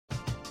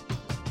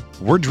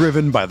We're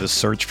driven by the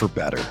search for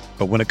better.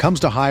 But when it comes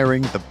to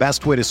hiring, the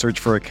best way to search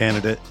for a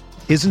candidate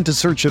isn't to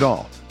search at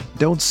all.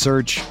 Don't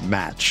search,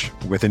 match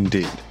with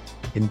Indeed.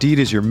 Indeed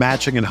is your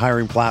matching and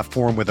hiring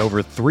platform with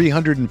over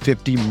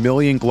 350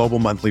 million global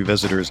monthly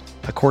visitors,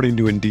 according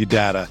to Indeed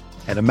data,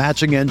 and a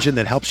matching engine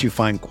that helps you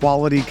find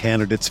quality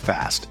candidates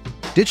fast.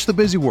 Ditch the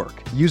busy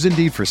work. Use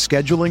Indeed for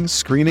scheduling,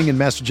 screening, and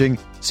messaging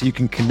so you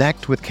can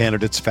connect with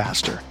candidates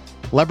faster.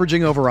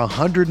 Leveraging over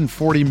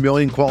 140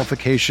 million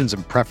qualifications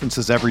and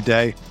preferences every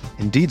day,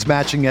 Indeed's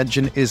matching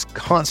engine is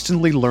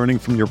constantly learning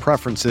from your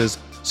preferences,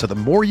 so the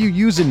more you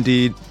use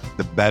Indeed,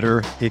 the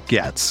better it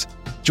gets.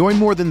 Join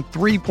more than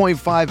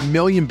 3.5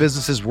 million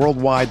businesses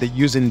worldwide that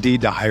use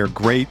Indeed to hire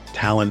great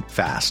talent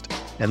fast.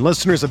 And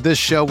listeners of this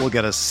show will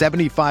get a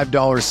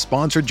 $75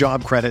 sponsored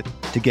job credit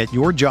to get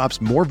your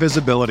jobs more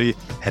visibility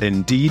at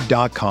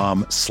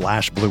Indeed.com/Blue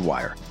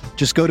Wire.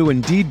 Just go to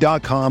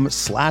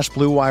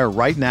Indeed.com/Blue Wire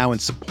right now and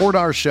support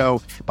our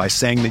show by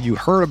saying that you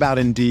heard about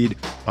Indeed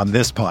on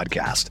this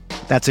podcast.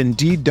 That's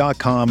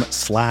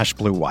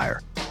Indeed.com/Blue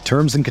Wire.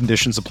 Terms and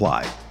conditions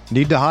apply.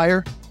 Need to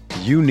hire?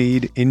 You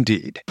need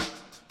Indeed.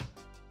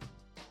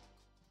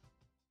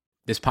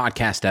 This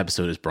podcast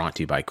episode is brought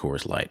to you by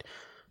Coors Light.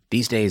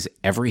 These days,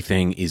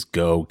 everything is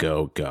go,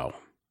 go, go.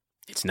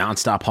 It's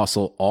nonstop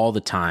hustle all the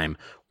time.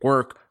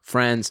 Work,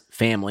 friends,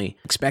 family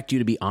expect you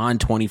to be on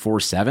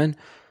 24/7.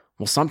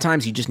 Well,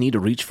 sometimes you just need to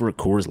reach for a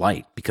Coors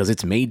Light because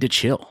it's made to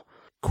chill.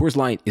 Coors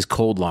Light is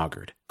cold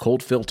lagered,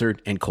 cold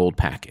filtered, and cold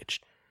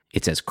packaged.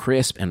 It's as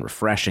crisp and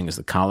refreshing as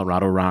the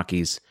Colorado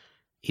Rockies.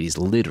 It is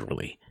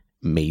literally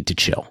made to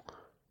chill.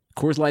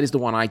 Coors Light is the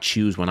one I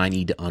choose when I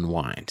need to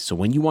unwind. So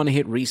when you want to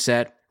hit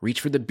reset,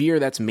 reach for the beer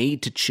that's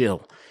made to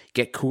chill.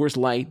 Get Coors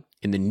Light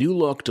in the new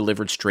look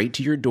delivered straight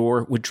to your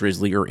door with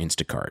Drizzly or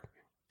Instacart.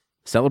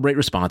 Celebrate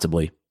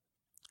responsibly.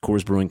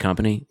 Coors Brewing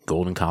Company,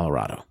 Golden,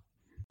 Colorado.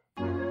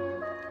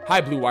 Hi,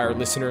 Blue Wire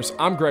listeners.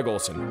 I'm Greg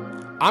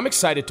Olson. I'm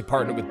excited to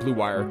partner with Blue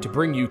Wire to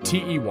bring you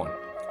TE1,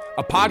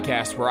 a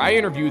podcast where I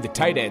interview the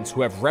tight ends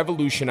who have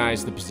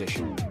revolutionized the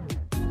position.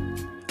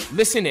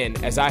 Listen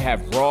in as I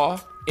have raw,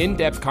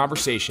 in-depth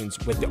conversations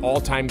with the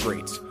all-time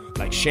greats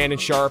like Shannon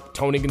Sharp,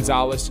 Tony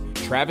Gonzalez,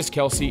 Travis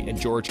Kelce, and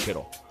George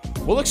Kittle.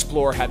 We'll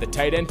explore how the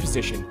tight end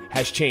position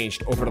has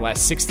changed over the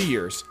last 60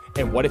 years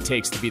and what it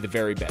takes to be the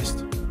very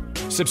best.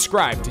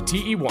 Subscribe to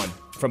TE1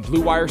 from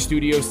Blue Wire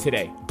Studios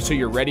today so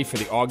you're ready for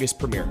the August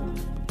premiere.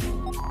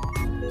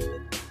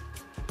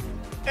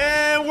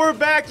 And we're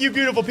back, you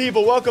beautiful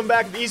people. Welcome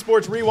back to the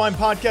Esports Rewind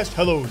podcast.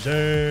 Hello,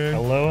 Zach.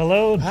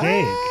 Hello,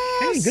 Jake.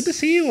 Hey, good to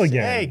see you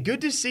again. Hey,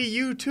 good to see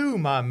you too,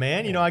 my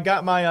man. You know, I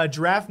got my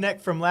giraffe neck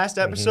from last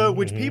episode,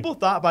 which people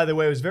thought, by the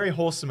way, was very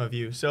wholesome of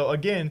you. So,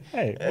 again...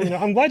 Hey,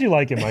 I'm glad you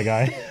like it, my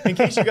guy. In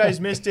case you guys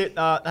missed it,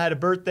 I had a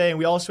birthday, and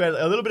we also had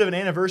a little bit of an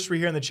anniversary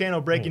here on the channel,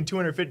 breaking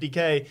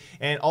 250K,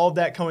 and all of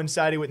that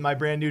coincided with my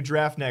brand new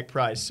giraffe neck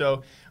prize.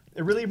 So...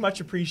 really much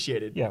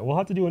appreciated. Yeah, we'll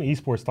have to do an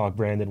Esports Talk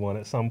branded one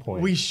at some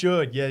point. We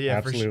should. Yeah,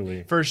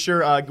 absolutely. For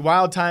sure.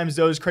 Wild times,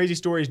 those crazy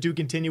stories do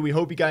continue. We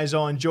hope you guys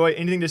all enjoy.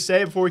 Anything to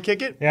say before we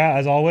kick it? Yeah,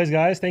 as always,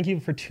 guys, thank you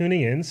for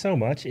tuning in so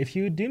much. If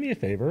you would do me a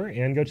favor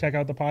and go check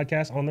out the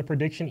podcast on the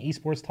Prediction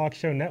Esports Talk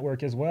Show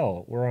Network as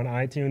well. We're on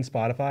iTunes,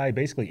 Spotify,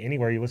 basically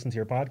anywhere you listen to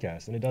your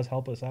podcast. And it does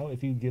help us out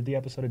if you give the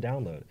episode a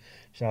download.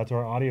 Shout out to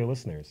our audio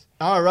listeners.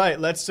 All right,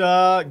 let's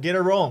get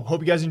it rolling.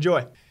 Hope you guys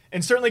enjoy.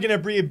 And certainly going to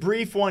be a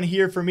brief one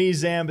here for me,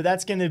 Zam, but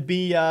that's going to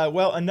be,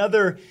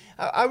 another,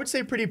 I would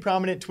say, pretty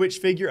prominent Twitch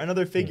figure,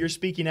 another figure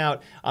speaking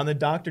out on the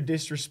Dr.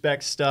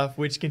 Disrespect stuff,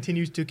 which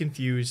continues to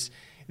confuse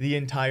the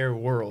entire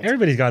world.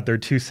 Everybody's got their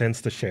 2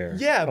 cents to share.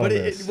 Yeah, but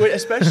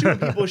especially when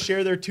people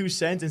share their 2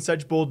 cents in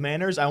such bold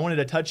manners, I wanted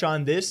to touch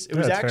on this. It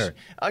was actually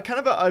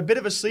kind of a bit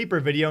of a sleeper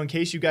video in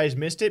case you guys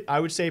missed it. I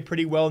would say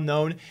pretty well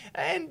known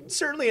and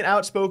certainly an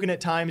outspoken at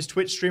times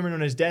Twitch streamer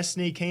known as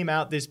Destiny came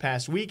out this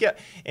past week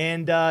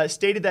and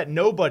stated that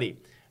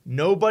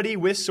nobody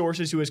with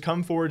sources who has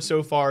come forward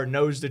so far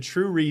knows the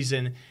true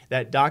reason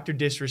that Dr.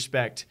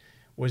 Disrespect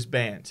was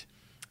banned.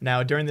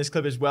 Now, during this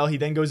clip as well, he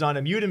then goes on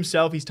to mute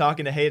himself. He's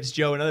talking to Hey It's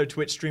Joe, another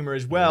Twitch streamer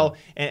as well,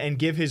 and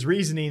give his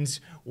reasonings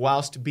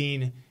whilst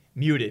being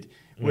muted,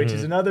 which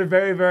is another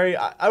very, very,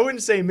 I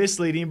wouldn't say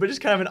misleading, but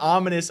just kind of an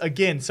ominous,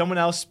 again, someone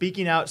else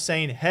speaking out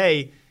saying,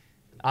 hey,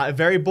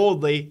 very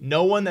boldly,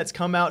 no one that's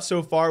come out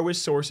so far with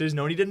sources,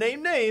 no need to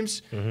name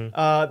names,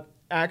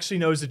 actually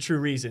knows the true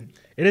reason.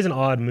 It is an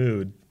odd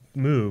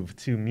move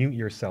to mute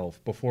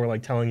yourself before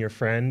like telling your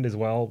friend as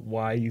well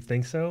why you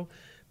think so,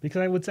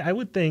 because I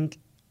would think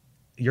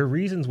your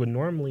reasons would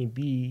normally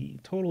be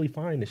totally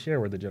fine to share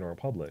with the general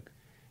public.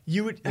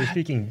 You're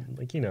speaking,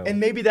 like, you know. And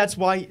maybe that's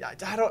why,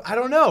 I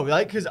don't know,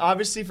 like, because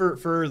obviously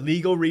for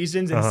legal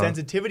reasons and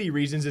sensitivity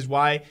reasons is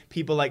why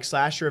people like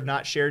Slasher have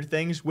not shared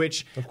things,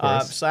 which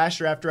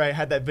Slasher, after I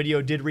had that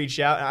video, did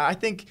reach out. I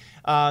think,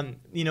 when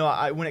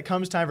it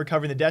comes time for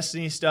covering the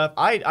Destiny stuff,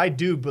 I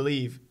do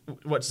believe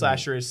what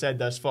Slasher has said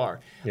thus far.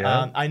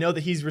 Yeah. I know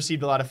that he's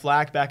received a lot of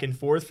flack back and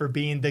forth for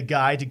being the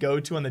guy to go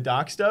to on the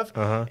doc stuff.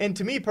 And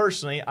to me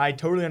personally, I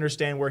totally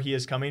understand where he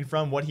is coming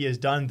from, what he has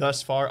done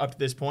thus far up to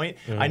this point.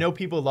 I know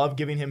people love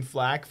giving him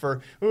flack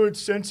for, oh,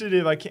 it's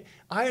sensitive.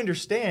 I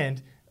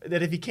understand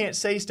that if he can't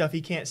say stuff,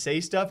 he can't say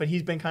stuff, and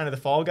he's been kind of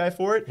the fall guy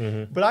for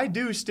it. But I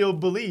do still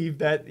believe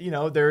that,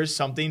 there is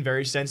something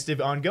very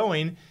sensitive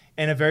ongoing,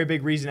 and a very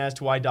big reason as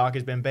to why Doc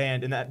has been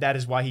banned, and that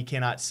is why he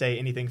cannot say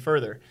anything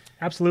further.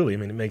 Absolutely. I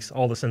mean, it makes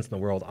all the sense in the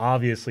world.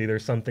 Obviously,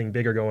 there's something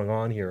bigger going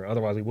on here.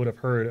 Otherwise, we would have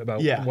heard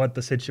about what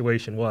the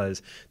situation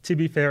was. To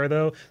be fair,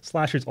 though,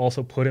 Slasher's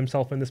also put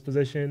himself in this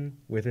position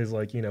with his,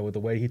 with the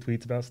way he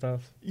tweets about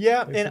stuff.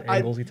 Yeah, and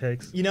angles he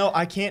takes.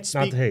 I can't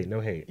speak. Not to hate,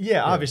 no hate.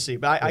 Yeah, obviously,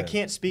 but I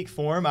can't speak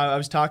for him. I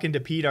was talking to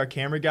Pete, our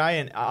camera guy,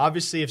 and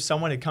obviously, if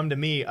someone had come to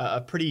me,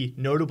 a pretty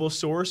notable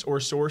source or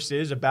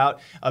sources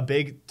about a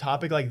big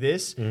topic like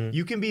this,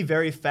 you can be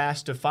very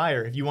fast to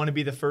fire if you want to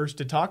be the first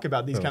to talk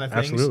about these kind of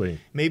things. Absolutely.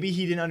 Maybe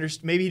he didn't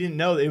understand. Maybe he didn't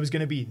know that it was going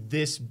to be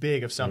this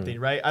big of something,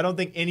 right? I don't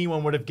think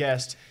anyone would have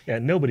guessed. Yeah,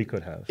 nobody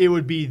could have. It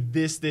would be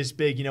this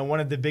big. One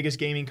of the biggest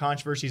gaming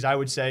controversies, I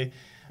would say,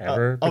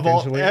 ever, of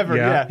all ever.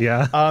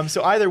 Yeah.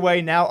 So either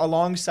way, now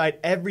alongside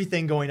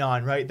everything going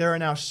on, right? There are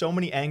now so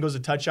many angles to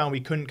touch on.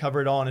 We couldn't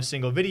cover it all in a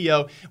single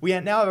video. We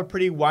now have a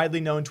pretty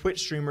widely known Twitch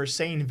streamer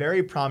saying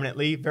very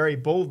prominently, very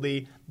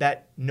boldly,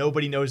 that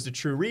nobody knows the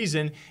true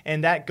reason,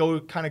 and that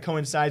kind of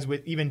coincides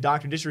with even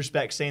Dr.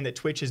 Disrespect saying that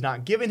Twitch has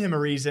not given him a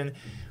reason.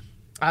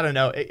 I don't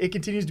know. It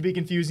continues to be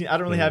confusing. I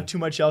don't really have too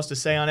much else to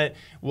say on it.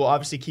 We'll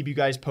obviously keep you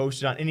guys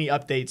posted on any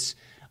updates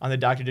on the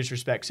Dr.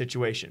 Disrespect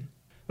situation.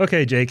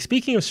 Okay, Jake,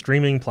 speaking of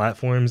streaming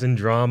platforms and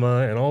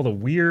drama and all the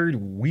weird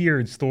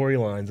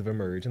storylines have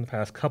emerged in the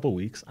past couple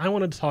weeks, I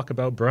wanted to talk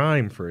about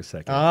Brime for a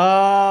second.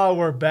 Oh,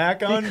 we're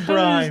back on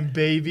Brime,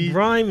 baby.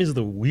 Brime is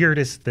the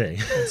weirdest thing.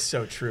 It's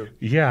so true.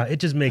 Yeah, it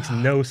just makes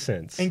no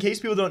sense. In case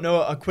people don't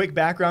know, a quick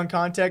background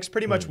context,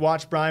 pretty much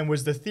Watch Brime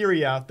was the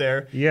theory out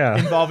there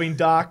involving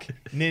Doc,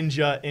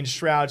 Ninja, and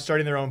Shroud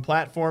starting their own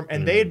platform,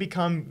 and they had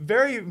become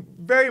very,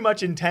 very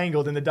much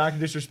entangled in the Dr.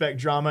 Disrespect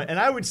drama, and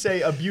I would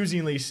say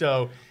abusingly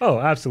so. Oh,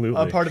 absolutely.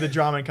 A part of the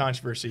drama and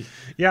controversy.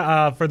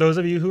 Yeah, for those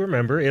of you who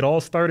remember, it all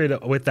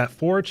started with that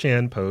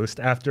 4chan post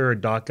after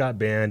Doc got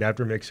banned,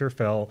 after Mixer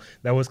fell,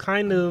 that was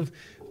kind of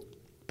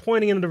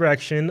pointing in the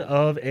direction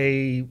of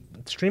a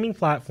streaming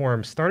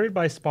platform started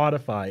by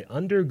Spotify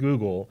under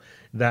Google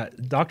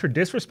that Dr.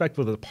 Disrespect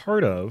was a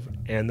part of,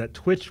 and that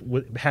Twitch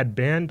had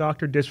banned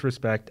Dr.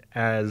 Disrespect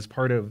as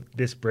part of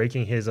this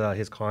breaking his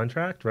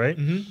contract, right?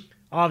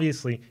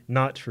 Obviously,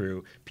 not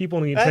true.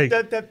 People need to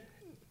take...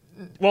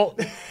 Well,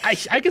 I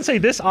can say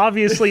this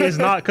obviously is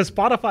not, because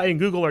Spotify and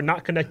Google are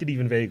not connected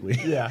even vaguely.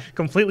 Yeah.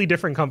 Completely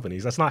different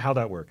companies. That's not how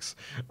that works.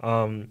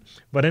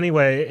 But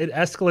anyway, it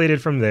escalated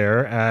from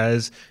there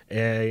as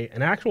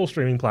an actual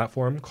streaming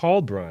platform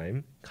called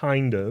Brime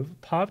kind of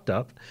popped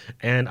up,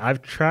 and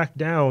I've tracked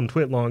down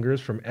Twitlongers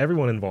from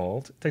everyone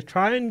involved to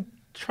try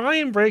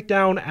and break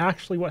down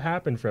actually what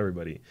happened for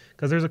everybody,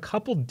 because there's a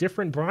couple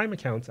different Brime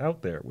accounts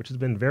out there, which has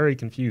been very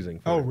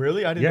confusing. Oh,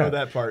 really? I didn't know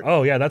that part.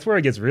 Oh, yeah, that's where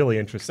it gets really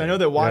interesting. I know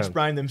that Watch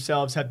Brime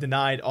themselves have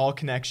denied all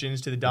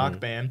connections to the Doc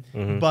ban,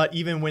 but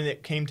even when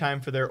it came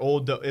time for their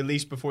old, at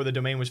least before the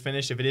domain was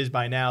finished, if it is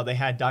by now, they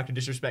had Dr.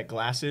 Disrespect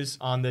glasses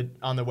on the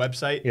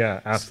website.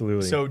 Yeah,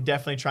 absolutely. So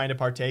definitely trying to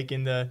partake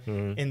in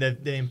the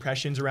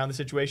impressions around the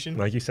situation.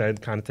 Like you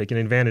said, kind of taking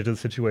advantage of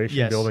the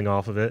situation, building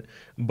off of it.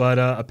 But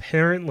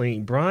apparently,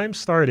 Brime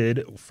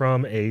started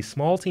from a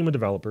small team of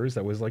developers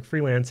that was like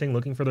freelancing,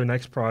 looking for their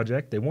next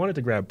project. They wanted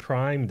to grab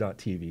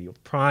Prime.tv,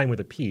 Prime with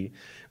a P,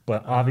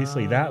 but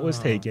obviously that was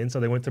taken,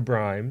 so they went to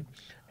Brime.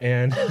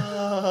 And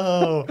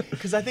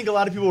because I think a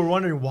lot of people were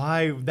wondering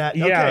why that.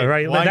 Yeah, okay,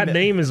 right. Like, that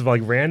name is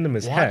like random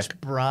as heck.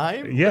 Watch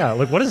Brime? Yeah,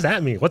 like what does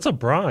that mean? What's a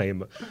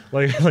Brime?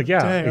 Like yeah,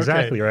 Dang,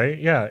 exactly, right?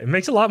 Yeah, it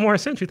makes a lot more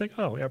sense. You think,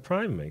 oh yeah,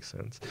 Prime makes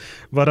sense.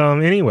 But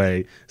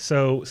anyway,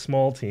 so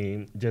small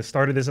team just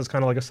started this as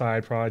kind of like a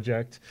side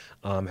project.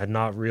 Had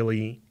not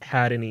really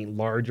had any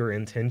larger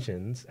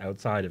intentions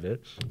outside of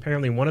it.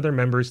 Apparently, one of their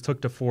members took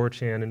to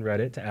 4chan and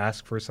Reddit to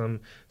ask for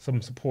some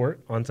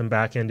support on some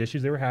back-end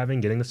issues they were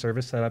having, getting the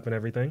service set up and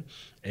everything.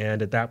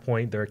 And at that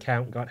point, their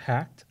account got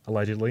hacked,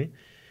 allegedly,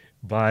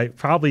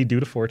 probably due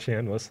to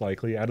 4chan, most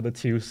likely. Out of the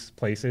two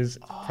places,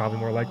 probably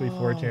more likely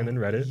 4chan than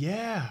Reddit.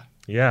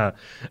 Yeah.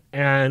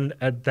 And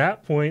at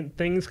that point,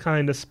 things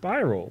kind of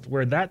spiraled,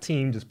 where that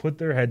team just put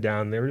their head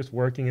down. They were just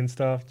working and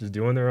stuff, just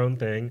doing their own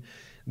thing.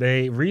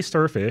 They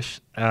resurface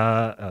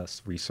at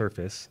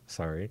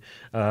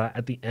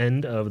the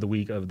end of the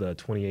week of the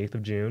 28th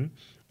of June.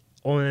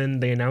 When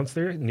they announced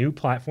their new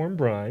platform,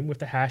 Brime, with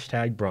the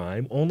hashtag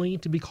Brime, only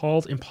to be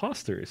called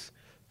imposters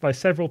by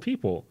several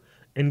people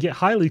and get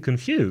highly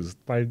confused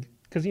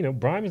because,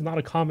 Brime is not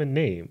a common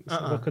name.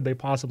 So what could they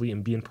possibly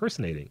be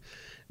impersonating?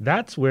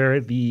 That's where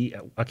the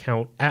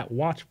account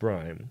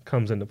 @WatchBrime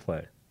comes into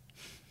play,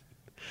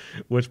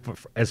 which,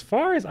 as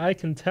far as I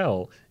can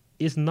tell,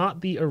 is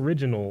not the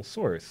original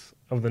source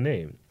of the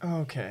name.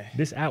 Okay.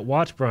 This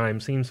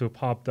 @WatchBrime seems to have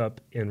popped up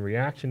in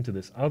reaction to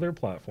this other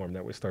platform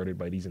that was started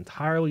by these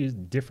entirely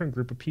different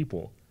group of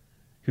people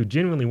who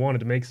genuinely wanted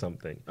to make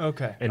something.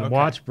 Okay. And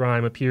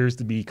WatchBrime appears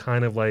to be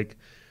kind of like,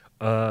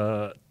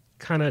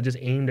 kind of just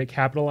aimed at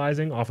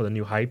capitalizing off of the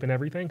new hype and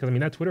everything. Because, I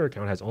mean, that Twitter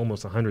account has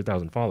almost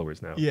 100,000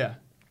 followers now. Yeah.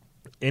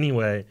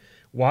 Anyway,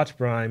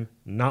 WatchBrime,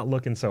 not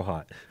looking so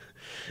hot.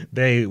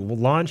 They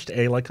launched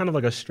a kind of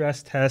like a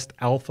stress test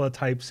alpha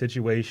type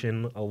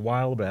situation a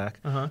while back.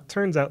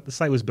 Turns out the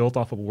site was built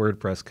off of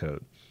WordPress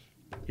code.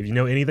 If you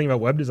know anything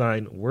about web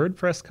design,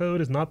 WordPress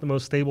code is not the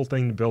most stable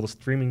thing to build a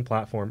streaming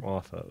platform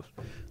off of.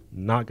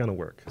 Not going to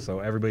work. So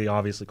everybody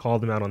obviously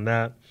called them out on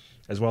that,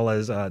 as well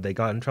as they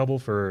got in trouble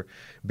for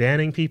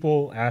banning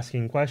people,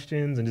 asking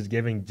questions, and just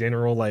giving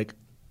general,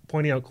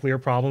 pointing out clear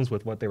problems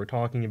with what they were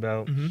talking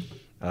about.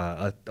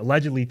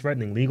 Allegedly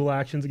threatening legal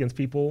actions against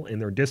people in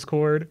their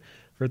Discord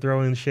for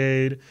throwing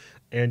shade,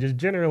 and just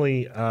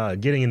generally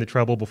getting into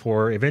trouble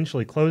before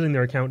eventually closing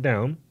their account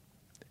down,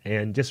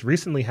 and just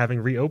recently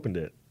having reopened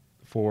it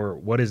for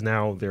what is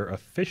now their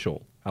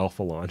official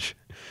alpha launch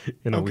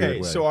in a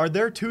weird way. So are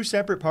there two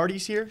separate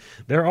parties here?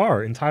 There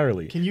are,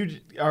 entirely.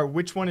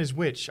 Which one is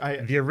which?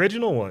 The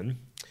original one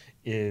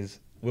is,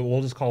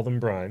 we'll just call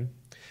them Brime,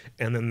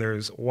 and then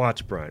there's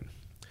WatchBrime.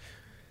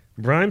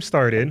 Brime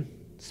started,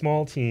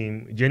 small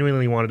team,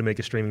 genuinely wanted to make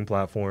a streaming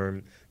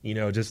platform,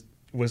 just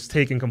was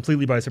taken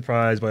completely by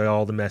surprise by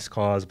all the mess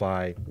caused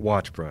by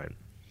WatchBrime.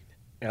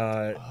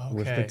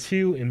 With the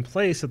two in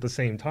place at the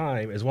same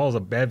time, as well as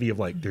a bevy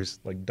of there's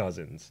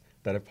dozens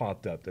that have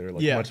popped up. They're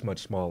much, much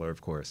smaller,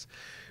 of course.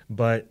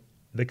 But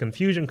the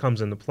confusion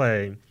comes into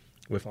play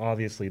with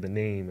obviously the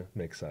name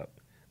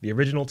mix-up. The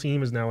original team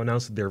has now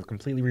announced that they're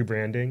completely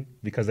rebranding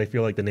because they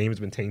feel like the name has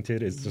been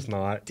tainted. It's just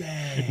not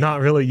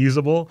really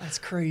usable. That's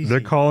crazy.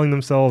 They're calling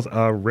themselves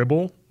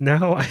Ribble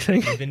now, I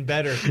think. Even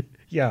better.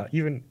 Yeah,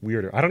 even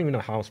weirder. I don't even know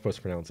how I'm supposed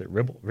to pronounce it.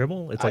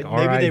 Ribble? It's like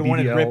R-I-B-B-L. Maybe they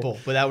wanted Ripple,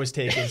 but that was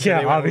taken. So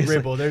yeah, obviously.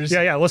 Ribble.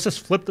 Let's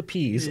just flip the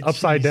P's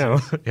upside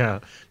down. Yeah,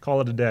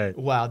 call it a day.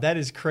 Wow, that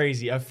is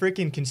crazy. A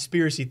freaking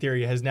conspiracy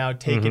theory has now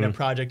taken a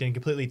project and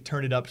completely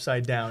turned it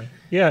upside down.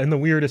 Yeah, in the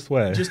weirdest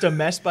way. Just a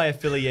mess by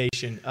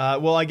affiliation.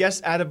 Well, I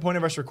guess at the point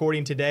of us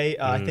recording today,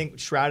 I think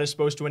Shroud is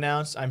supposed to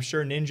announce. I'm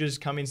sure Ninja's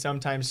coming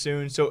sometime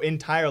soon. So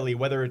entirely,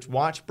 whether it's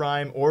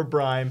WatchBrime or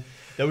Brime,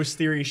 those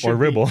theories should or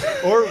Ripple,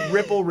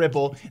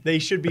 they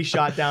should be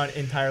shot down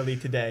entirely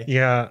today.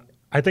 Yeah,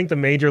 I think the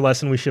major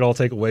lesson we should all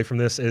take away from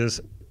this is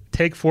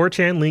take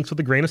 4chan links with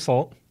a grain of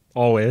salt,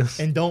 always.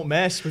 And don't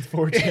mess with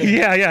 4chan.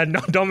 yeah, no,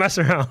 don't mess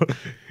around.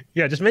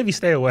 Yeah, just maybe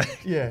stay away.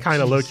 Yeah,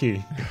 kind of low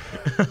key.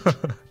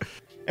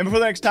 And before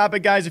the next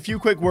topic, guys, a few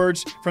quick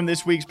words from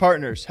this week's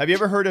partners. Have you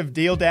ever heard of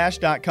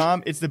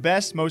DealDash.com? It's the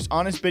best, most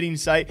honest bidding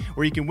site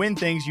where you can win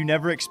things you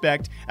never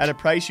expect at a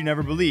price you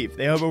never believe.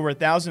 They have over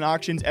 1,000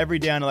 auctions every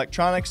day on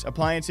electronics,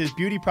 appliances,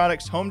 beauty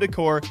products, home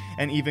decor,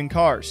 and even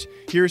cars.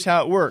 Here's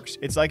how it works.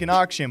 It's like an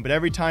auction, but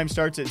every time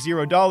starts at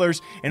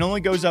 $0 and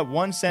only goes up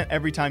 1 cent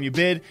every time you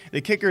bid.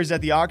 The kicker is that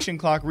the auction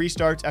clock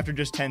restarts after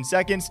just 10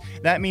 seconds.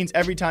 That means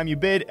every time you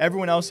bid,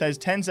 everyone else has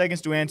 10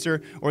 seconds to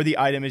answer or the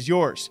item is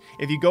yours.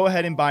 If you go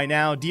ahead and buy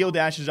now,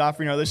 DealDash is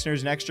offering our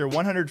listeners an extra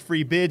 100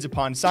 free bids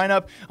upon sign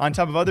up. On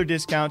top of other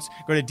discounts,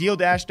 go to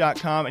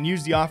DealDash.com and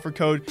use the offer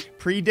code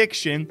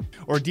PREDICTION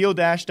or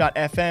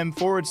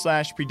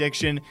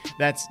DealDash.fm/prediction.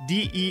 That's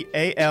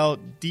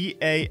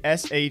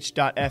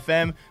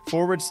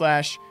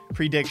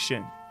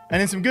DealDash.fm/prediction.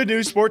 And in some good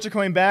news, sports are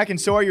coming back,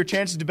 and so are your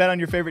chances to bet on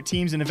your favorite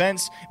teams and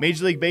events.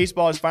 Major League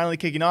Baseball is finally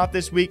kicking off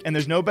this week, and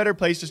there's no better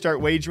place to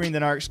start wagering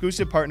than our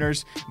exclusive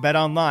partners,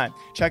 BetOnline.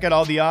 Check out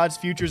all the odds,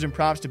 futures, and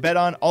props to bet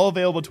on, all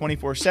available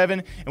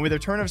 24/7. And with the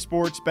return of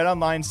sports,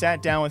 BetOnline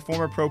sat down with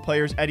former pro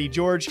players Eddie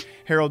George,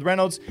 Harold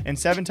Reynolds, and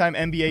 7-time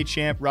NBA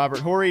champ Robert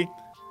Horry.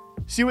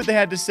 See what they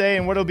had to say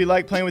and what it'll be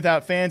like playing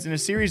without fans in a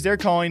series they're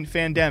calling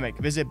Fandemic.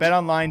 Visit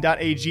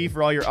betonline.ag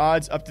for all your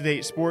odds,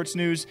 up-to-date sports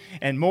news,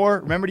 and more.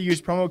 Remember to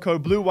use promo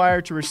code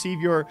BlueWire to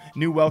receive your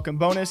new welcome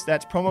bonus.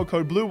 That's promo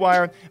code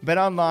BlueWire.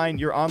 BetOnline,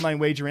 your online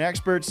wagering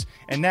experts.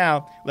 And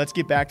now, let's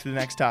get back to the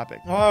next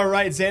topic. All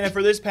right, Xana,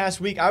 for this past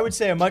week, I would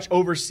say a much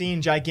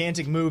overseen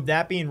gigantic move,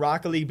 that being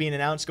Rocket League being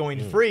announced going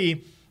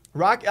free.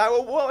 I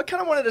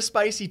kind of wanted a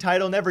spicy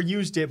title, never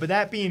used it, but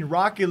that being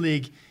Rocket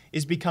League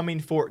is becoming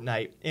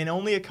Fortnite in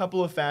only a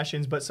couple of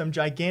fashions, but some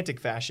gigantic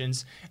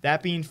fashions,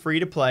 that being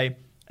free to play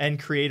and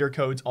creator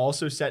codes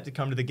also set to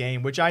come to the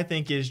game, which I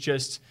think is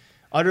just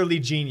utterly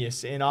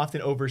genius and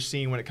often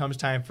overseen when it comes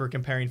time for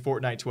comparing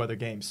Fortnite to other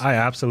games. I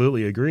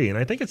absolutely agree. And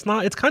I think it's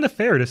kind of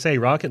fair to say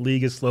Rocket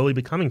League is slowly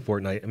becoming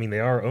Fortnite. I mean, they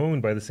are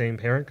owned by the same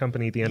parent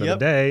company at the end of the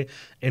day.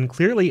 And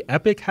clearly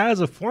Epic has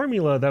a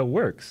formula that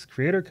works.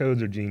 Creator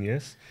codes are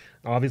genius.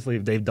 Obviously,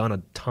 they've done a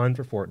ton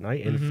for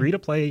Fortnite, and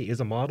free-to-play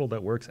is a model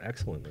that works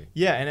excellently.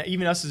 Yeah, and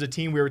even us as a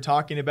team, we were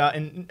talking about,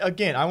 and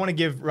again, I want to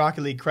give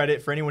Rocket League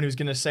credit for anyone who's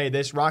going to say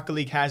this. Rocket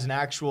League has an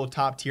actual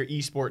top-tier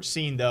esports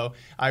scene, though.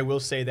 I will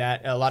say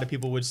that. A lot of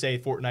people would say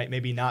Fortnite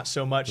maybe not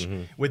so much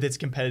with its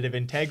competitive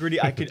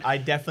integrity. I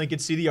definitely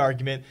could see the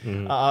argument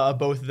of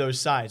both of those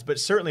sides. But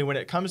certainly when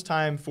it comes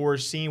time for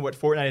seeing what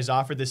Fortnite has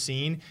offered the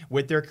scene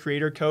with their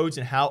creator codes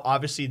and how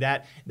obviously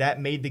that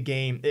made the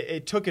game,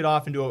 it took it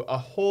off into a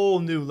whole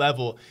new level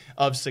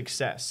of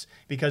success,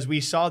 because we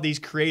saw these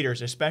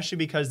creators, especially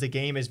because the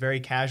game is very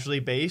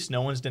casually based.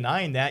 No one's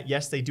denying that.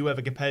 Yes, they do have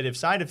a competitive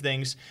side of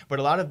things, but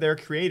a lot of their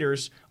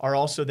creators are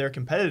also their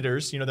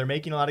competitors. They're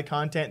making a lot of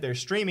content, they're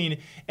streaming,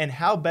 and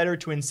how better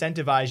to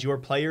incentivize your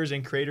players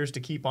and creators to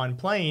keep on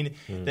playing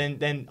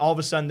than all of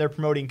a sudden they're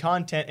promoting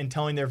content and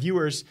telling their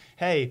viewers,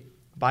 hey,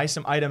 buy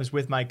some items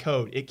with my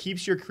code. It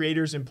keeps your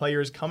creators and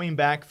players coming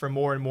back for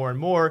more and more and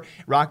more.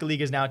 Rocket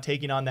League is now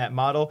taking on that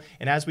model.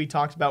 And as we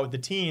talked about with the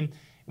team,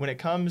 when it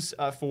comes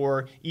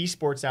for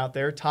esports out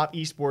there, top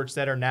esports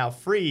that are now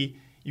free,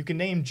 you can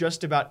name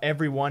just about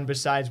everyone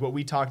besides what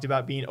we talked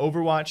about being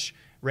Overwatch,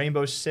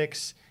 Rainbow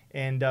Six,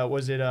 and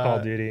was it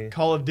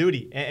Call of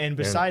Duty. And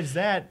besides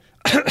that,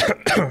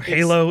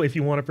 Halo, if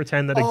you want to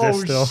pretend that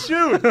exists still.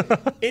 Shoot.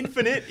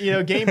 Infinite,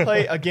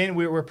 gameplay. Again,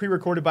 we're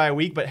pre-recorded by a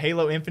week, but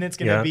Halo Infinite's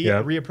going to be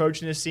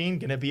reapproaching the scene,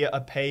 going to be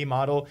a pay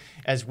model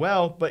as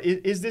well. But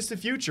is this the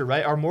future,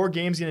 right? Are more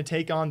games going to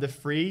take on the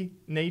free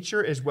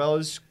nature as well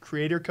as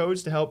creator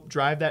codes to help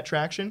drive that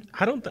traction?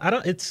 I don't.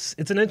 It's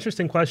an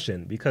interesting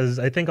question, because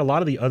I think a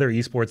lot of the other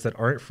esports that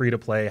aren't free to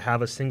play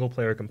have a single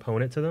player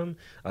component to them,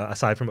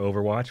 aside from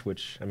Overwatch,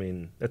 which, I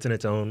mean, that's in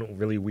its own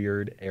really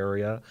weird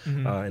area.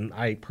 And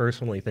I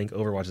personally think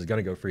Overwatch is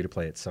going to go free to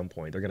play at some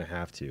point. They're going to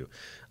have to.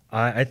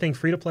 I think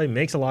free to play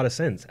makes a lot of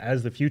sense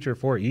as the future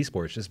for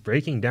esports, just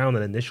breaking down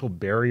that initial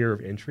barrier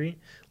of entry.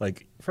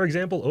 Like, for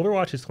example,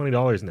 Overwatch is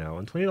 $20 now,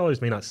 and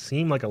 $20 may not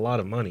seem like a lot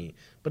of money,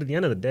 but at the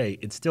end of the day,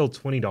 it's still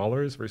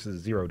 $20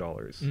 versus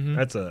 $0.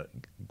 That's a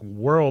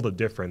world of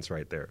difference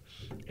right there.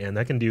 And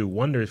that can do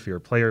wonders for your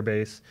player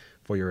base,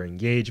 for your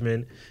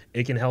engagement.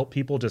 It can help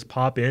people just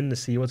pop in to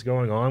see what's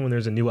going on when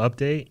there's a new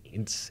update.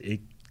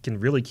 It can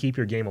really keep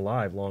your game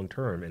alive long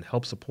term and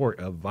help support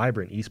a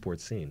vibrant esports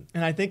scene.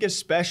 And I think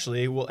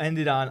especially, we'll end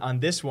it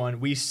on this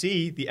one, we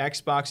see the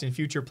Xbox and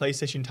future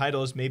PlayStation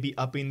titles maybe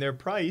upping their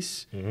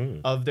price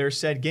of their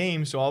said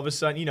game. So all of a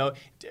sudden,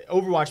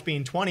 Overwatch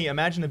being $20,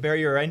 imagine the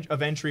barrier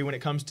of entry when it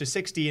comes to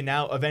 $60 and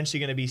now eventually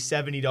going to be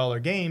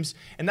 $70 games.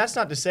 And that's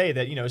not to say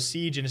that,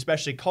 Siege and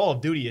especially Call of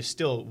Duty is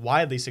still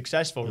widely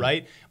successful,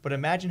 right? But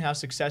imagine how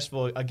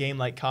successful a game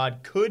like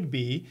COD could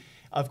be.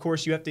 Of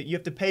course, you have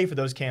to pay for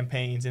those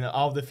campaigns and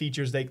all the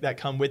features that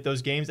come with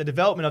those games. The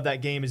development of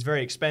that game is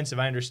very expensive.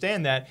 I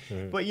understand that,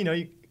 but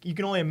you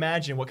can only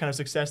imagine what kind of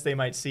success they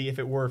might see if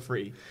it were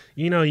free.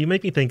 You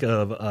make me think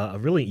of a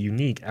really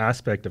unique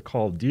aspect of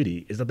Call of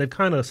Duty is that they've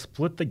kind of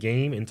split the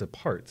game into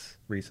parts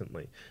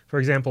recently. For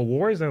example,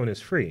 Warzone is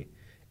free,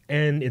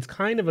 and it's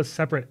kind of a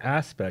separate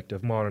aspect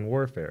of Modern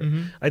Warfare.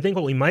 I think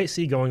what we might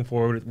see going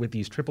forward with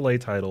these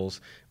AAA titles,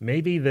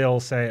 maybe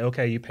they'll say,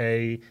 okay, you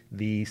pay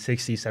the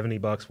 $60,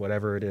 $70,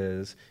 whatever it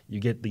is,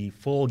 you get the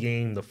full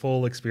game, the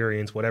full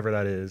experience, whatever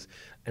that is,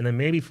 and then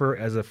maybe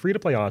as a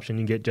free-to-play option,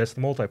 you get just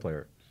the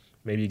multiplayer.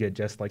 Maybe you get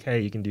just like, hey,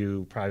 you can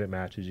do private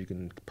matches, you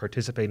can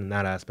participate in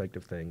that aspect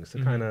of things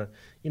to kind of,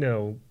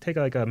 take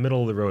like a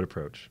middle-of-the-road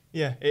approach.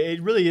 Yeah,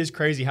 it really is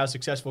crazy how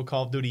successful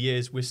Call of Duty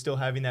is with still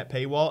having that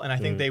paywall, and I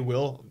think they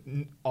will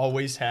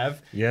always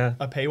have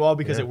a paywall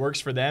because it works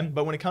for them.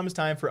 But when it comes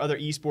time for other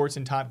esports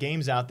and top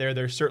games out there,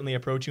 they're certainly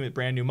approaching with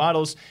brand new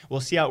models.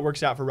 We'll see how it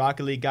works out for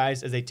Rocket League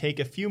guys as they take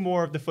a few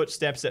more of the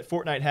footsteps that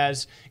Fortnite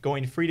has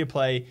going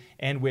free-to-play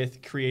and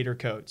with creator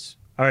codes.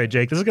 All right,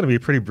 Jake, this is going to be a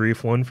pretty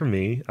brief one for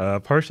me,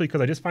 partially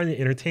because I just find it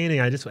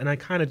entertaining. I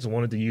kind of just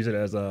wanted to use it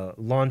as a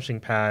launching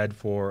pad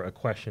for a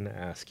question to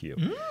ask you.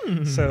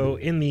 So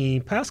in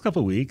the past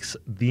couple of weeks,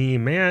 the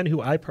man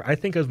who I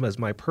think of as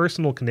my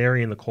personal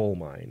canary in the coal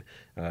mine,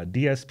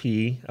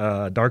 DSP,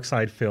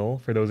 Darkside Phil,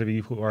 for those of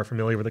you who are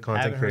familiar with the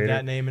content creator. I haven't heard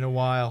that name in a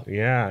while.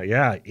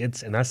 Yeah,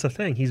 and that's the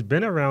thing. He's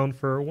been around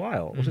for a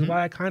while, which is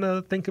why I kind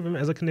of think of him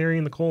as a canary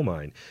in the coal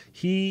mine.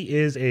 He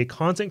is a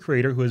content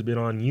creator who has been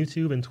on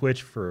YouTube and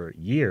Twitch for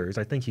years.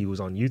 I think he was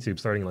on YouTube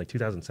starting in like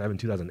 2007,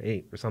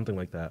 2008 or something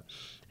like that.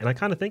 And I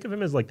kind of think of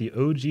him as like the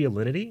OG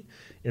Alinity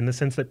in the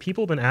sense that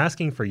people have been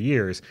asking for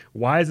years,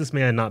 why is this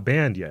man not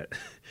banned yet?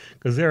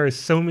 Because there are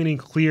so many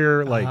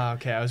clear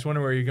okay, I was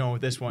wondering where you're going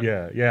with this one.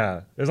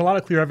 Yeah. There's a lot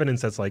of clear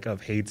evidence that's like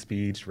of hate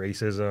speech,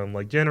 racism,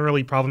 like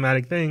generally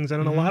problematic things,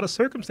 and in a lot of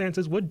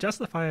circumstances would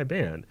justify a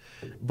ban.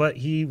 But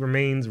he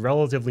remains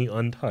relatively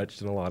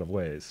untouched in a lot of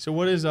ways. So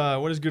what is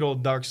good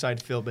old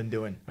Darkside Phil been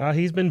doing?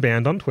 He's been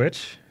banned on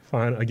Twitch.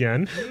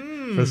 Again,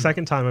 for the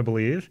second time, I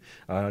believe.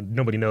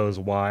 Nobody knows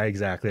why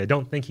exactly. I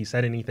don't think he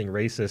said anything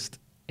racist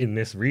in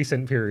this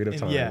recent period of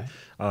time,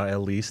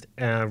 at least.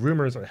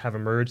 Rumors have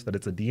emerged that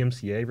it's a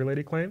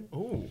DMCA-related claim.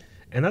 Ooh.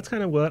 And that's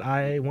kind of what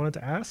I wanted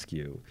to ask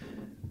you.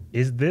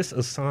 Is this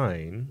a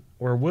sign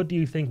or what do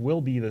you think will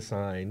be the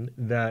sign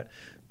that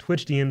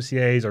Twitch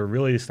DMCAs are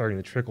really starting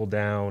to trickle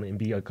down and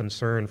be a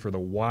concern for the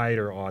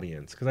wider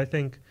audience? Because I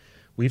think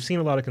we've seen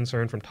a lot of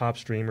concern from top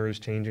streamers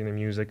changing their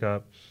music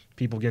up,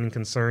 people getting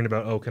concerned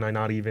about, oh, can I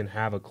not even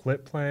have a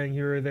clip playing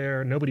here or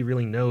there? Nobody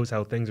really knows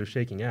how things are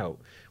shaking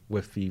out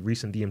with the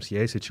recent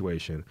DMCA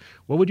situation.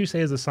 What would you say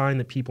is a sign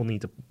that people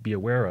need to be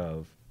aware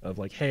of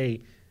like,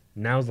 hey,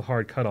 now's the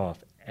hard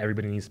cutoff.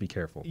 Everybody needs to be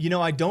careful.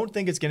 I don't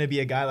think it's going to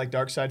be a guy like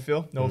Darkside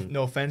Phil.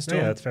 No offense to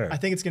him. Yeah, that's fair. I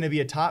think it's going to be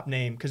a top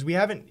name because we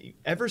haven't,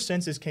 ever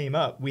since this came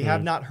up, we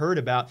have not heard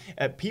about,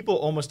 people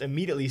almost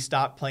immediately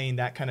stopped playing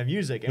that kind of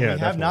music. And we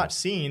have not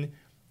seen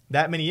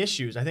that many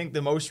issues. I think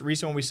the most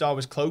recent one we saw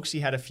was Cloaks.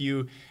 He had a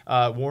few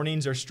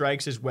warnings or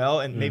strikes as well,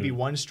 and maybe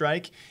one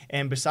strike.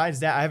 And besides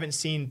that, I haven't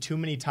seen too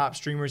many top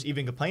streamers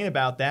even complain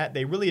about that.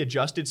 They really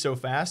adjusted so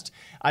fast.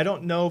 I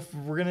don't know if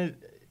we're going to...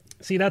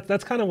 See,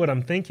 that's kind of what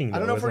I'm thinking, though. I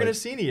don't know if we're going to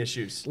see any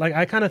issues. Like,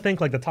 I kind of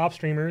think, like, the top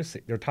streamers,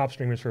 they're top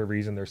streamers for a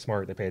reason. They're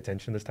smart. They pay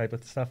attention to this type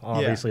of stuff.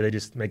 Obviously, they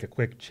just make a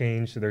quick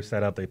change to their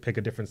setup. They pick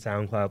a different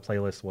SoundCloud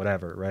playlist,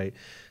 whatever, right?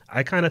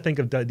 I kind of think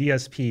of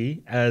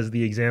DSP as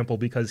the example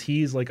because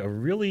he's, like, a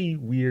really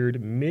weird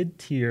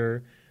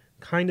mid-tier,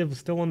 kind of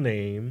still a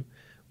name,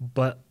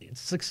 but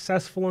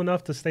successful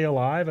enough to stay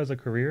alive as a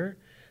career.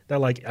 That,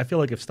 like, I feel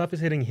like if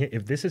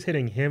this is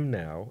hitting him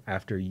now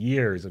after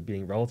years of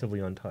being relatively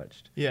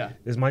untouched,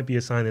 this might be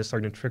a sign that's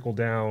starting to trickle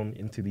down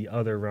into the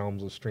other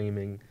realms of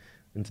streaming,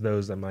 into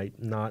those that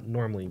might not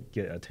normally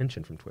get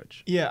attention from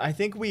Twitch. Yeah, I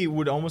think we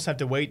would almost have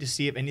to wait to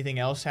see if anything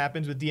else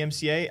happens with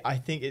DMCA. I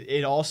think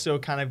it also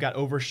kind of got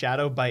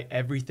overshadowed by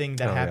everything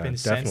that happened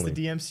since the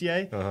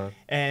DMCA.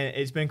 And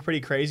it's been pretty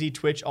crazy.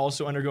 Twitch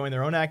also undergoing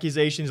their own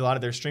accusations. A lot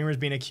of their streamers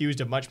being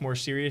accused of much more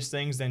serious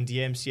things than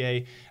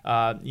DMCA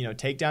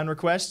takedown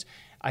requests.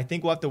 I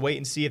think we'll have to wait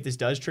and see if this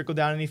does trickle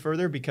down any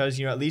further because,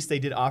 at least they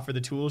did offer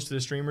the tools to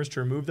the streamers to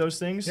remove those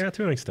things. Yeah,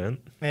 to an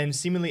extent. And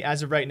seemingly,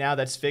 as of right now,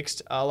 that's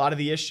fixed a lot of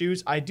the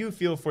issues. I do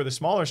feel for the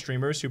smaller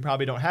streamers who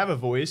probably don't have a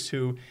voice,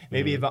 who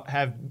maybe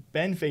have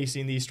been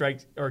facing these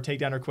strike or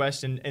takedown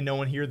requests and no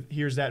one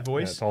hears that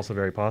voice. Yeah, it's also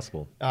very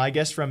possible. I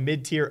guess from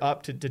mid-tier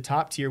up to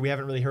top tier, we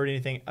haven't really heard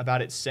anything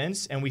about it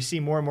since. And we see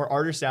more and more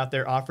artists out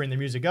there offering their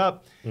music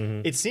up.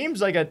 It seems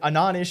like a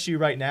non-issue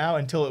right now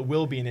until it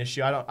will be an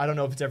issue. I don't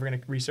know if it's ever going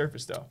to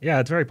resurface, though. Yeah,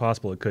 it's very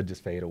possible it could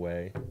just fade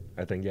away.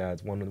 I think,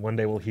 it's one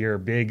day we'll hear a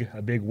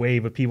big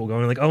wave of people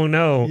going like, oh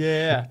no,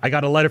 I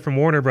got a letter from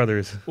Warner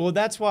Brothers. Well,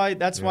 that's why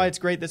it's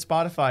great that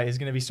Spotify is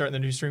going to be starting the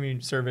new streaming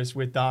service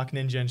with Doc,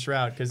 Ninja, and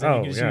Shroud because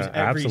then you can just use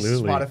every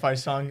Spotify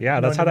song. Yeah,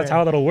 that's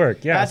how that'll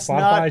work. Yeah, that's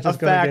Spotify not a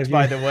fact,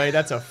 by the way.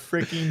 That's a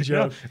freaking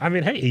joke. I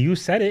mean, hey, you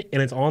said it,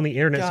 and it's on the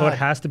internet, so it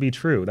has to be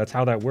true. That's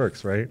how that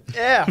works, right?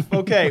 Yeah.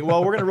 Okay.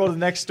 Well, we're gonna roll to the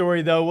next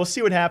story, though. We'll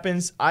see what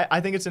happens. I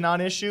think it's a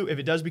non-issue. If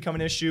it does become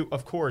an issue,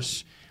 of course,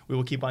 we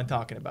will keep on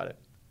talking about it.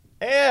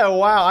 Yeah,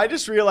 wow. I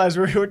just realized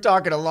we were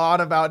talking a lot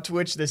about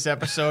Twitch this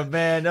episode,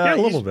 man. A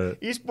little bit.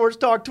 Esports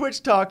talk,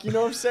 Twitch talk, you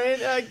know what I'm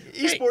saying?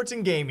 Esports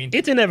and gaming.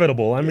 It's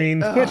inevitable. I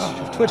mean,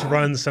 Twitch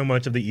runs so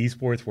much of the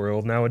esports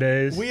world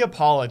nowadays. We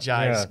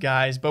apologize,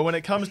 guys, but when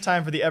it comes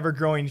time for the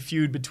ever-growing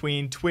feud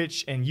between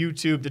Twitch and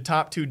YouTube, the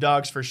top two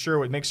dogs for sure,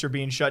 with Mixer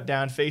being shut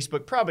down,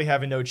 Facebook probably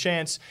having no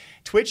chance,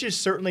 Twitch is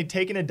certainly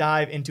taking a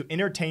dive into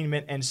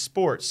entertainment and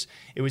sports.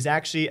 It was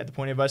actually, at the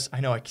point of us,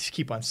 I know I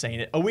keep on saying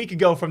it, a week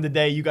ago from the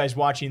day you guys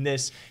watching this,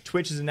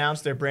 Twitch has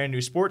announced their brand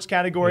new sports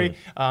category,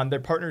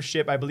 their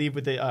partnership, I believe,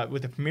 with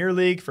the Premier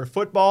League for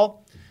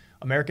football.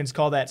 Americans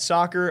call that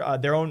soccer,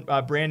 their own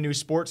brand new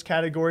sports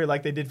category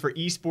like they did for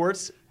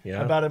esports.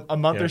 About a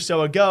month or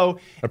so ago.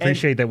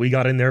 Appreciate that we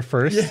got in there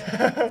first.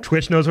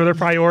 Twitch knows where their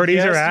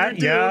priorities are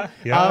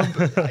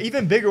at.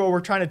 Even bigger, what we're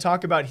trying to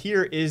talk about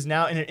here is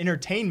now in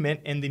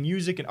entertainment and the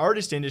music and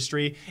artist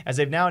industry, as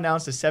they've now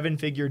announced a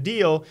 7-figure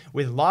deal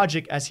with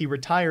Logic as he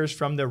retires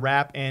from the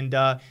rap and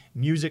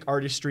music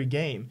artistry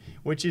game,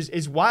 which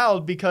is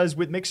wild because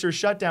with Mixer's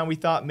shutdown, we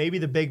thought maybe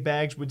the big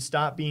bags would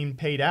stop being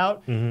paid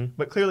out,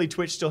 but clearly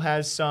Twitch still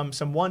has some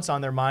wants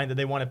on their mind that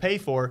they want to pay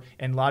for,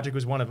 and Logic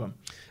was one of them.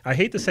 I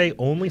hate to say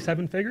only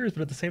 7 figures,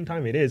 but at the same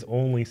time, it is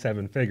only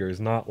 7 figures,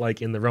 not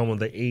like in the realm of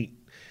the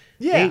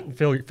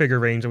 8-figure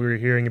range that we were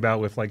hearing about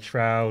with like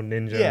Shroud,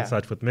 Ninja, and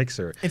such with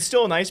Mixer. It's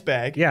still a nice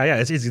bag.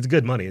 It's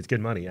good money. It's good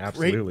money,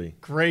 absolutely.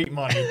 Great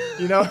money,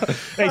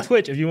 Hey,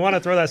 Twitch, if you want to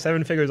throw that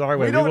 7 figures our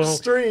way, we don't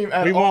stream at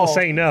all. We won't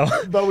say no.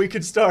 But we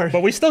could start.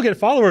 But we still get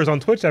followers on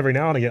Twitch every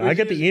now and again. I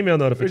get the email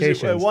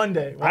notifications. One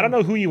day. I don't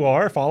know who you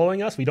are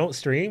following us. We don't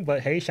stream,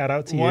 but hey, shout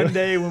out to you. One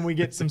day when we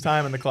get some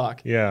time on the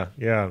clock. Yeah.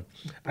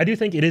 I do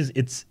think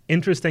it's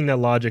interesting that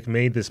Logic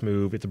made this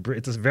move. It's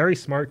a very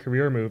smart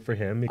career move for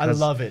him. Because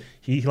I love it.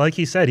 Like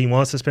he said, he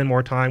wants to spend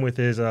more time with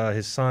his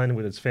son,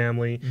 with his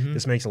family.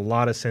 This makes a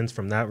lot of sense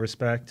from that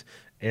respect.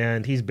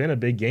 And he's been a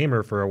big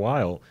gamer for a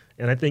while.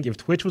 And I think if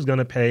Twitch was going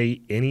to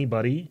pay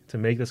anybody to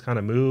make this kind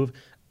of move,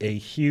 a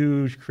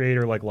huge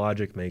creator like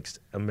Logic makes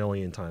a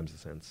million times the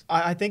sense.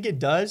 I think it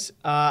does.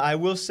 I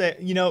will say,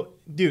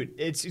 dude,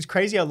 it's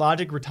crazy how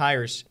Logic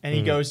retires and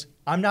he goes,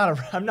 I'm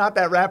not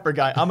that rapper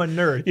guy. I'm a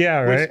nerd.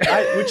 Yeah,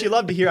 right. Which you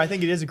love to hear. I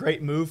think it is a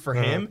great move for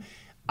him.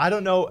 I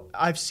don't know.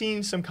 I've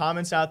seen some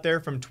comments out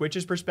there from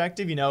Twitch's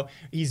perspective.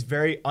 He's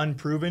very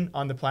unproven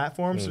on the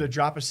platform. So to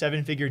drop a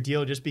 7-figure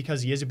deal just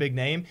because he is a big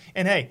name.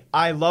 And hey,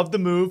 I love the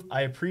move.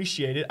 I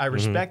appreciate it. I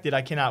respect it.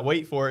 I cannot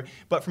wait for it.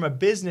 But from a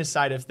business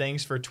side of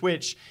things for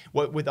Twitch,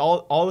 with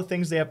all the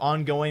things they have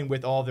ongoing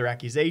with all of their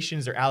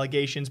accusations, their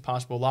allegations,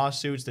 possible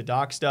lawsuits, the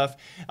doc stuff,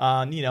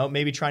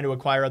 maybe trying to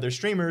acquire other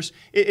streamers,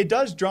 it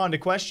does draw into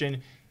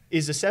question,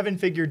 is a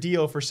 7-figure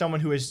deal for someone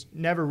who has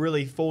never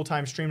really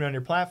full-time streamed on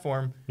your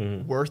platform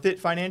worth it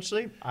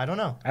financially? I don't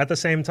know. At the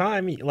same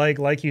time,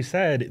 like you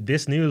said,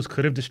 this news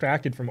could have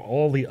distracted from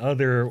all the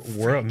other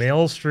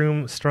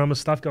maelstrom of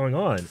stuff going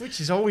on.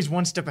 Which is always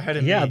one step ahead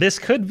of me. Yeah, this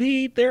could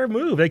be their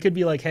move. They could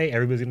be like, hey,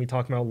 everybody's going to be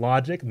talking about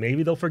Logic.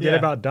 Maybe they'll forget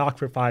about Doc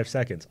for 5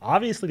 seconds.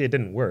 Obviously, it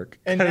didn't work.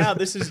 And now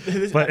this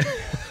is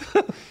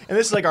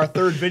like our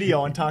third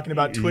video on talking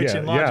about Twitch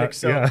and Logic.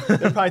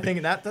 They're probably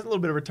thinking that's a little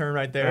bit of a return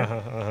right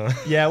there.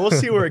 Yeah, we'll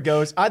see where it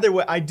goes. Either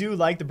way, I do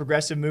like the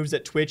progressive moves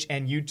that Twitch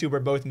and YouTube are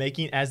both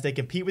making as they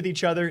compete with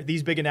each other.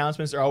 These big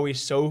announcements are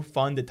always so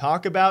fun to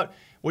talk about.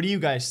 What do you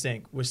guys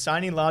think? Was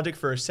signing Logic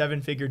for a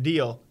 7-figure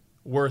deal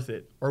worth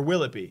it, or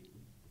will it be?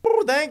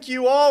 Thank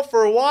you all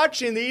for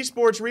watching the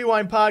Esports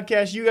Rewind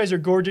podcast. You guys are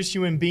gorgeous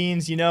human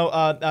beings.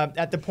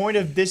 At the point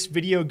of this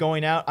video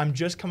going out, I'm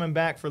just coming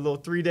back for a little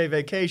 3-day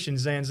vacation,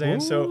 Zan. Ooh,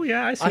 so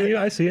yeah, I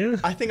see you.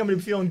 I think I'm going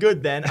to be feeling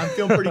good then. I'm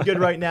feeling pretty good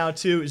right now,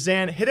 too.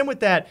 Zan, hit him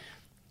with that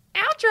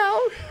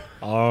outro.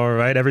 All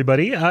right,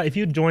 everybody. If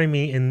you join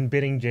me in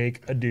bidding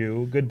Jake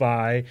adieu,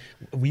 goodbye.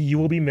 You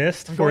will be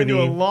missed for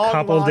the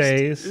couple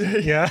days.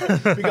 Yeah,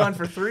 be gone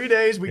for 3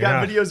 days. We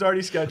got videos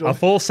already scheduled. A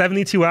full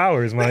 72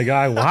 hours, my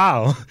guy.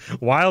 Wow,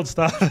 wild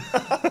stuff.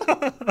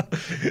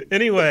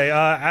 Anyway,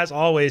 as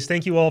always,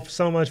 thank you all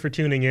so much for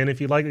tuning in. If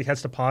you'd like to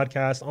catch the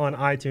podcast on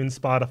iTunes,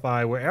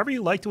 Spotify, wherever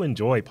you like to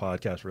enjoy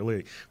podcasts,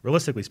 really,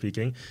 realistically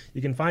speaking,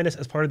 you can find us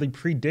as part of the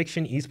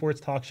Prediction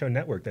Esports Talk Show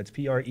Network. That's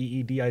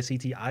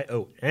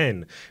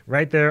PREEDICTION.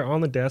 Right there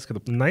on the desk,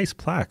 with a nice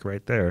plaque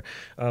right there.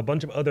 A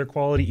bunch of other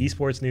quality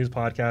esports news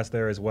podcasts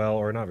there as well,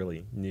 or not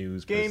really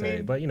news per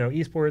se, but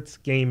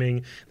esports,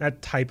 gaming,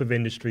 that type of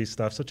industry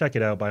stuff. So check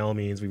it out by all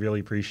means. We really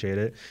appreciate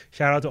it.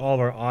 Shout out to all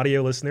of our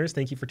audio listeners.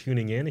 Thank you for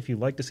tuning in. If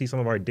you'd like to see some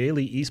of our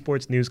daily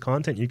esports news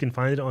content, you can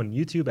find it on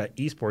YouTube at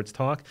Esports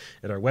Talk,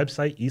 at our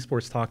website,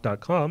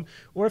 esportstalk.com,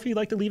 or if you'd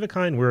like to leave a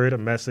kind word, a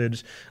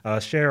message,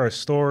 share a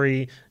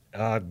story,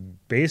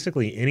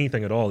 basically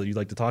anything at all that you'd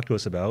like to talk to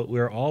us about,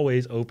 we're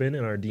always open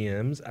in our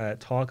DMs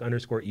at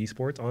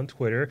talk_esports on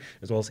Twitter,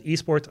 as well as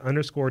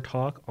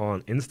esports_talk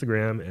on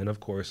Instagram, and of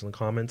course in the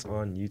comments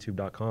on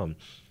youtube.com.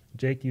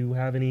 Jake, you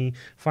have any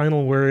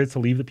final words to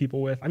leave the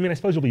people with? I mean, I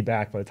suppose you'll be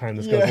back by the time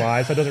this goes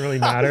live, so it doesn't really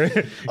matter.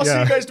 I'll see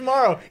you guys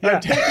tomorrow.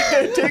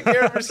 Take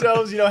care of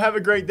yourselves. Have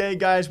a great day,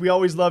 guys. We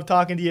always love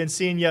talking to you and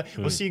seeing you.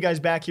 We'll see you guys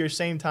back here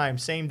same time,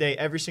 same day,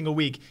 every single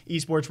week.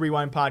 Esports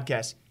Rewind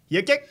Podcast.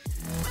 Yeah, kick.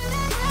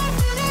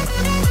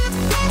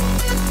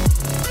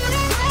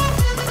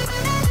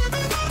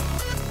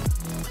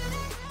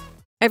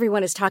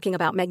 Everyone is talking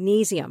about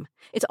magnesium.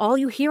 It's all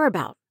you hear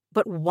about.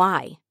 But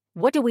why?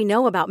 What do we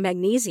know about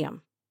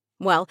magnesium?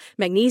 Well,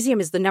 magnesium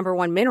is the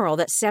 #1 mineral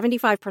that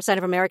 75%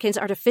 of Americans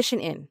are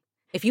deficient in.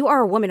 If you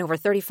are a woman over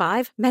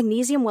 35,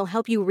 magnesium will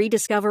help you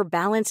rediscover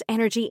balance,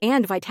 energy,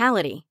 and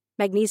vitality.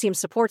 Magnesium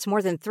supports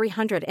more than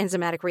 300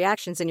 enzymatic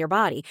reactions in your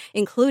body,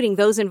 including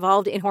those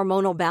involved in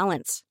hormonal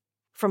balance.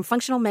 From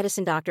functional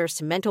medicine doctors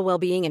to mental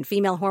well-being and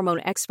female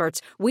hormone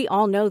experts, we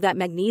all know that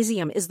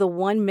magnesium is the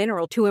one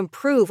mineral to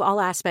improve all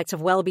aspects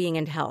of well-being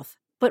and health.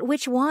 But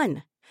which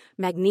one?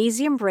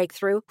 Magnesium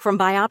Breakthrough from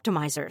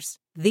Bioptimizers,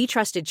 the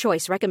trusted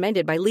choice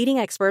recommended by leading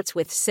experts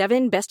with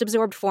 7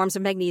 best-absorbed forms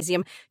of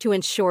magnesium to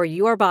ensure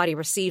your body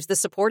receives the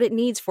support it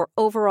needs for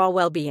overall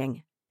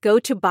well-being. Go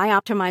to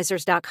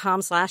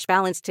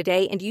bioptimizers.com/balance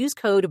today and use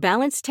code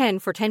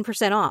BALANCE10 for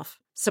 10% off.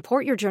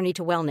 Support your journey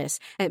to wellness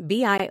at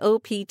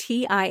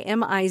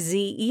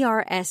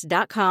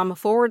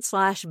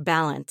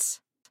bioptimizers.com/balance.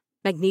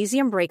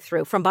 Magnesium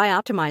Breakthrough from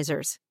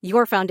Bioptimizers,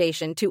 your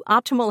foundation to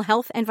optimal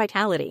health and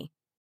vitality.